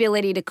 Even the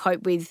ability to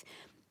cope with,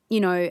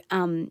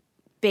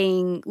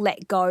 being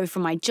let go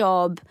from my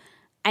job.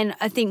 And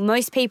I think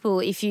most people,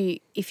 if you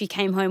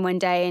came home one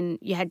day and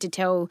you had to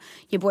tell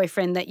your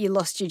boyfriend that you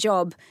lost your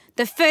job,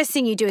 the first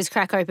thing you do is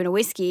crack open a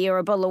whiskey or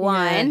a bottle of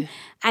wine.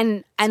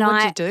 And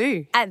what'd you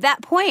do? At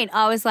that point,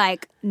 I was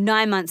like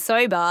 9 months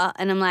sober,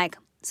 and I'm like,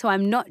 so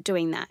I'm not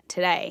doing that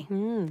today.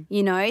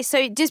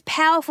 So just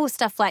powerful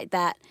stuff like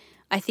that,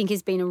 I think,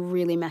 has been a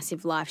really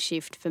massive life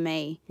shift for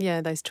me.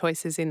 Yeah, those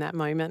choices in that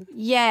moment.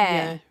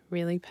 Yeah,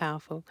 really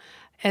powerful.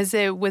 Was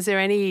there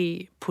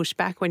any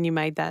pushback when you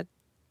made that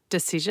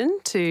decision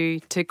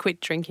to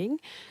quit drinking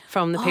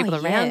from the people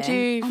around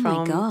you?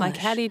 My gosh. Like,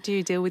 how did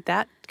you deal with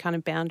that kind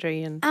of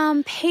boundary?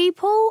 And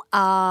people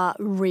are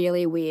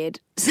really weird.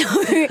 So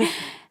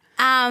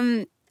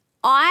I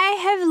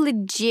have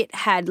legit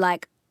had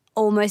like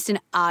almost an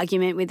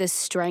argument with a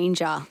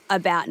stranger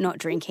about not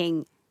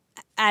drinking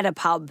at a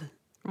pub.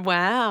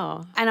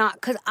 Wow. And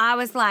because I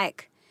was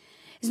like,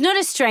 it's not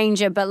a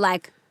stranger, but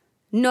like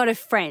not a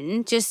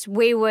friend. Just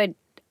we were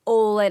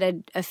all at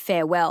a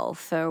farewell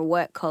for a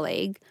work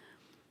colleague.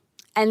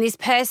 And this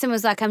person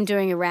was like, I'm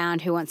doing a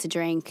round, who wants a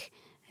drink?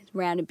 A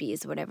round of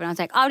beers or whatever. And I was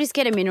like, I'll just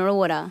get a mineral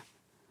water.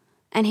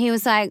 And he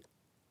was like,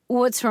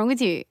 what's wrong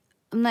with you?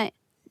 I'm like,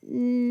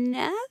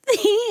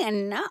 nothing.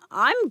 And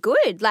I'm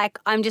good. Like,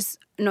 I'm just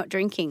not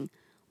drinking.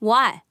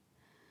 Why?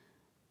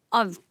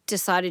 I've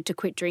decided to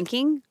quit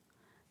drinking.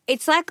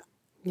 It's like,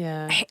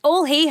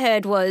 all he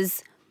heard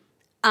was,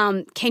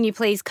 can you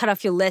please cut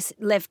off your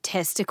left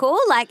testicle?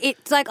 Like,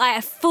 it's like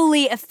I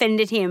fully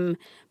offended him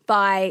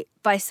by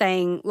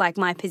saying like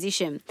my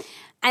position.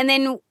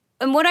 And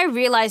what I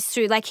realized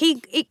through, like,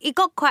 it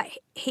got quite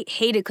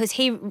heated because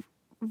he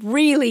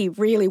really,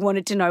 really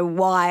wanted to know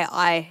why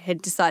I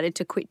had decided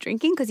to quit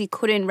drinking, because he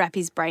couldn't wrap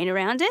his brain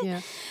around it.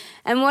 Yeah.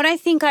 And what I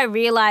think I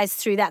realized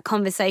through that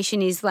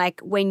conversation is, like,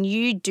 when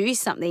you do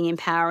something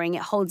empowering,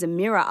 it holds a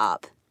mirror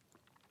up.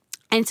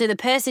 And so the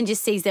person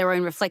just sees their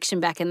own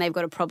reflection back and they've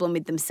got a problem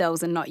with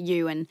themselves and not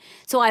you. And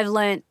so I've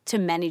learned to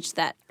manage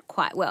that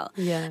quite well.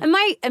 Yeah. And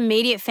my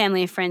immediate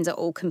family and friends are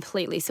all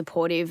completely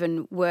supportive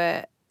and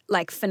were,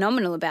 like,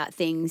 phenomenal about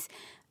things.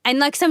 And,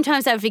 like,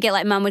 sometimes I would forget,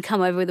 like, Mum would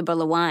come over with a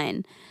bottle of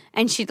wine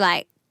and she'd,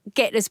 like,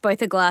 get us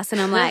both a glass,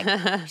 and I'm like,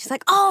 she's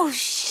like, oh,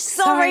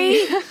 sorry.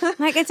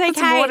 Like, it's okay.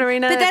 Some water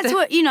in it. But that's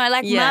what,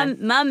 like,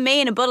 Mum, me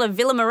and a bottle of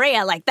Villa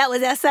Maria, like, that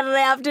was our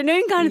Saturday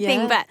afternoon kind of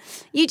thing. But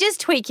you just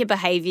tweak your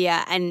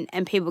behaviour and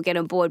people get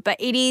on board. But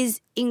it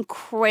is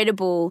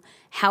incredible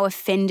how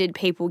offended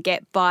people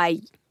get by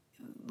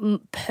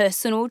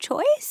personal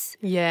choice.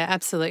 Yeah,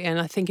 absolutely.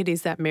 And I think it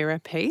is that mirror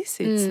piece.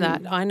 It's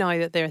that I know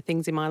that there are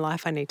things in my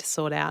life I need to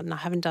sort out and I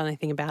haven't done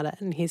anything about it.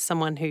 And here's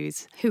someone who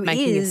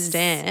making a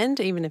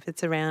stand, even if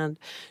it's around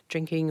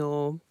drinking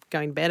or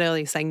going to bed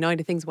early, saying no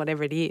to things,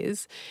 whatever it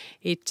is,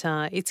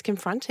 it's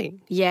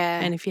confronting. Yeah.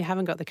 And if you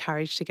haven't got the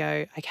courage to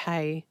go,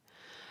 okay,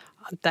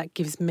 that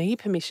gives me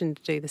permission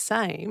to do the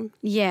same.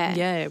 Yeah.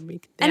 Yeah.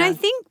 And I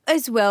think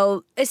as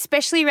well,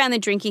 especially around the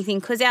drinking thing,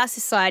 because our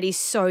society is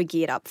so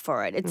geared up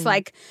for it. It's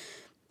like,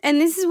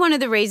 and this is one of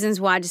the reasons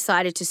why I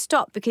decided to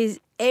stop, because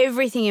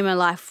everything in my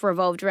life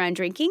revolved around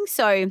drinking.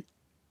 So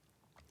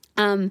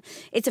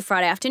it's a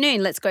Friday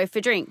afternoon, let's go for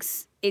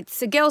drinks.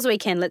 It's a girls'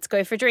 weekend, let's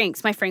go for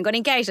drinks. My friend got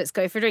engaged, let's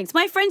go for drinks.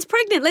 My friend's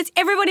pregnant, let's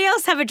everybody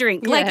else have a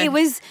drink. Yeah. Like, it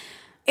was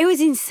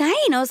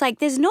insane. I was like,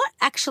 there's not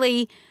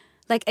actually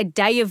like a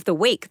day of the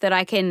week that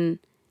I can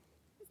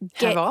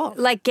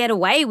get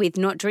away with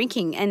not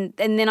drinking. And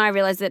then I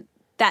realized that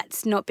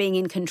that's not being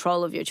in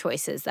control of your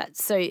choices. That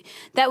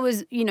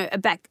was,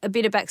 a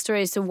bit of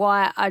backstory as to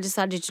why I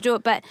decided to do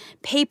it. But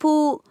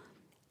people,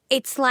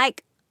 it's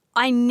like,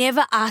 I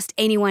never asked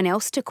anyone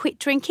else to quit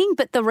drinking,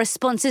 but the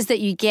responses that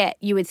you get,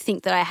 you would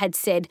think that I had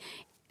said,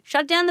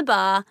 shut down the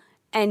bar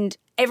and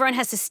everyone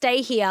has to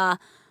stay here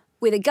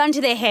with a gun to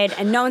their head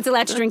and no one's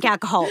allowed to drink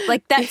alcohol.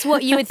 Like, that's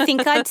what you would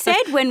think I'd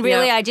said, when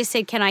really I just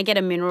said, can I get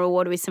a mineral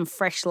water with some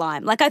fresh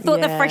lime? Like, I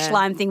thought the fresh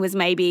lime thing was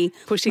maybe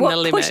pushing the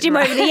limit. Pushed him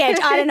over the edge.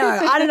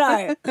 I don't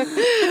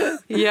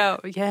know.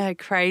 Yeah,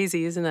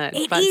 crazy, isn't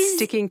it? But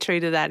sticking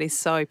true to that is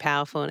so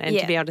powerful, and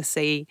to be able to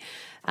see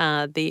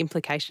the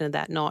implication of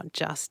that, not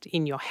just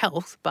in your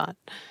health, but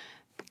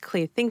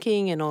clear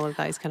thinking and all of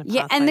those kind of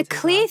pathways. Yeah, and the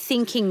clear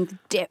thinking,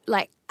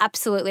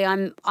 absolutely.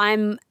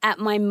 I'm at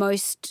my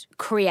most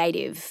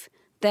creative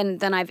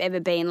than I've ever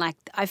been. Like,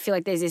 I feel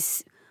like there's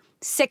this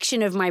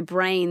section of my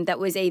brain that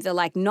was either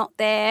like not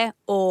there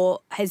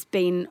or has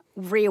been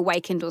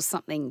reawakened or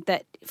something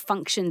that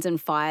functions and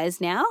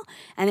fires now,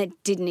 and it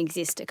didn't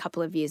exist a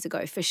couple of years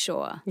ago for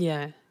sure.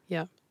 Yeah.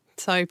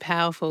 So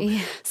powerful.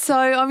 Yeah. So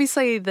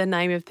obviously the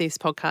name of this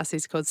podcast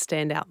is called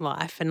Standout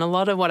Life, and a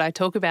lot of what I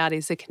talk about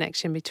is the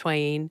connection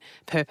between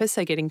purpose,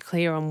 so getting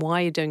clear on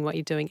why you're doing what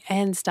you're doing,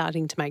 and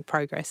starting to make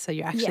progress, so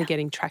you're actually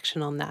getting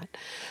traction on that.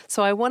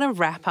 So I want to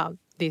wrap up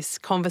this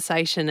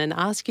conversation and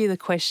ask you the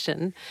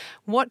question,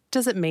 what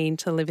does it mean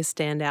to live a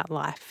standout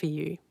life for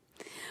you?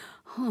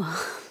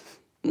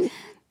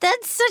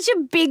 That's such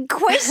a big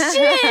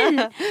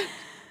question.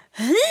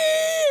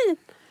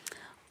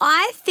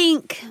 I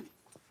think...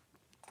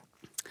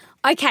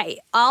 Okay,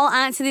 I'll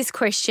answer this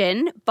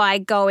question by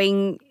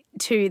going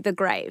to the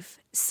grave.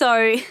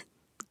 So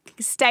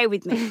stay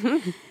with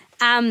me.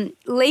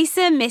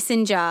 Lisa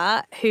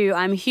Messenger, who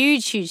I'm a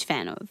huge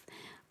fan of,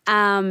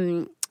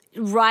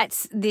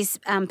 writes this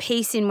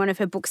piece in one of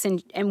her books,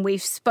 and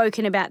we've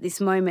spoken about this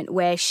moment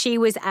where she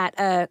was at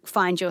a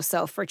Find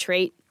Yourself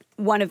retreat,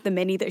 one of the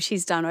many that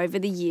she's done over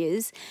the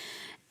years,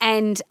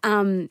 and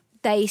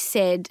they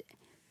said,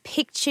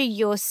 picture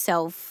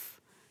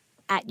yourself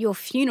at your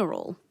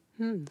funeral.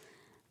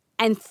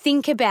 And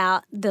think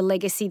about the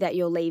legacy that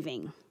you're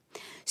leaving.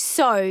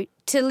 So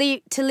to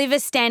live a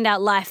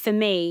standout life for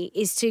me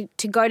is to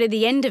go to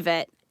the end of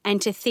it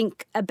and to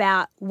think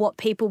about what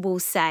people will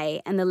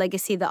say and the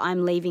legacy that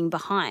I'm leaving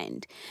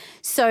behind.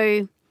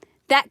 So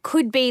that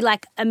could be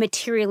like a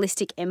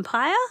materialistic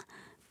empire,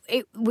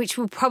 which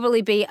will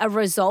probably be a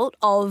result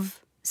of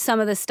some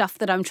of the stuff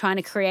that I'm trying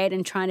to create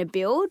and trying to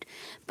build.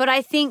 But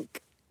I think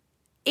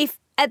if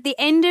at the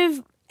end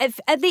of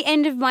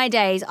my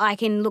days, I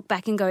can look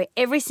back and go,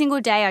 every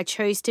single day I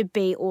chose to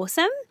be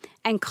awesome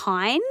and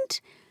kind,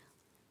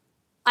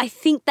 I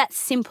think that's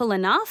simple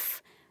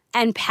enough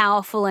and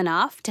powerful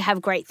enough to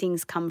have great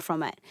things come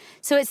from it.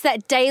 So it's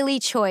that daily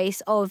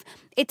choice of,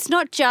 it's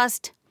not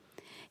just,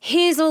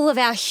 here's all of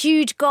our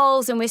huge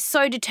goals and we're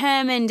so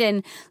determined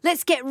and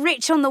let's get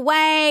rich on the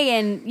way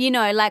and,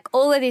 like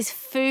all of this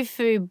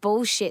foo-foo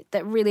bullshit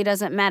that really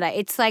doesn't matter.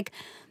 It's like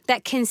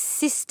that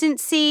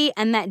consistency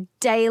and that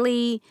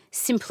daily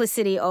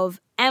simplicity of,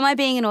 am I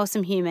being an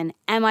awesome human?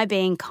 Am I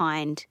being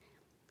kind?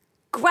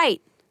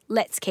 Great.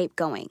 Let's keep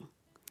going.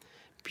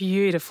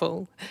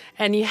 Beautiful.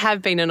 And you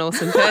have been an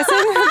awesome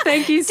person.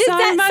 Thank you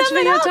so much for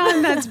your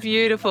time. That's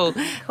beautiful.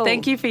 Cool.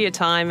 Thank you for your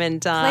time,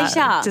 and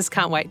pleasure. Just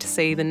can't wait to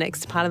see the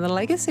next part of the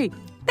legacy.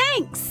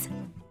 Thanks.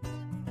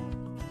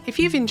 If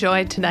you've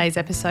enjoyed today's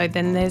episode,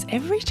 then there's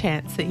every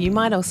chance that you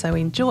might also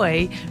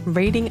enjoy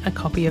reading a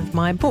copy of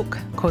my book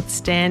called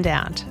Stand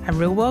Out, a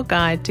real-world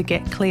guide to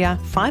get clear,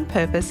 find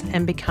purpose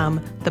and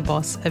become the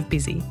boss of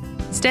busy.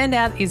 Stand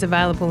Out is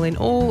available in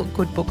all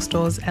good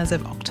bookstores as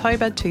of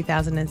October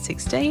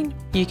 2016.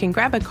 You can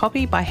grab a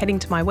copy by heading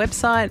to my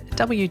website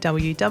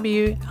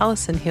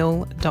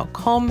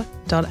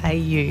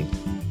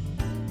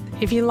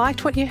www.alisonhill.com.au. If you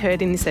liked what you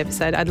heard in this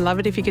episode, I'd love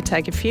it if you could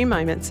take a few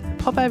moments,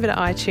 pop over to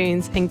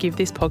iTunes and give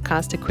this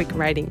podcast a quick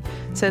rating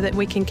so that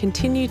we can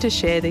continue to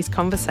share these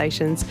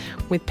conversations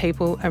with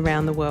people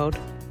around the world.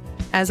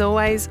 As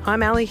always,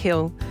 I'm Ali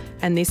Hill,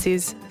 and this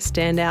is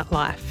Standout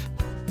Life.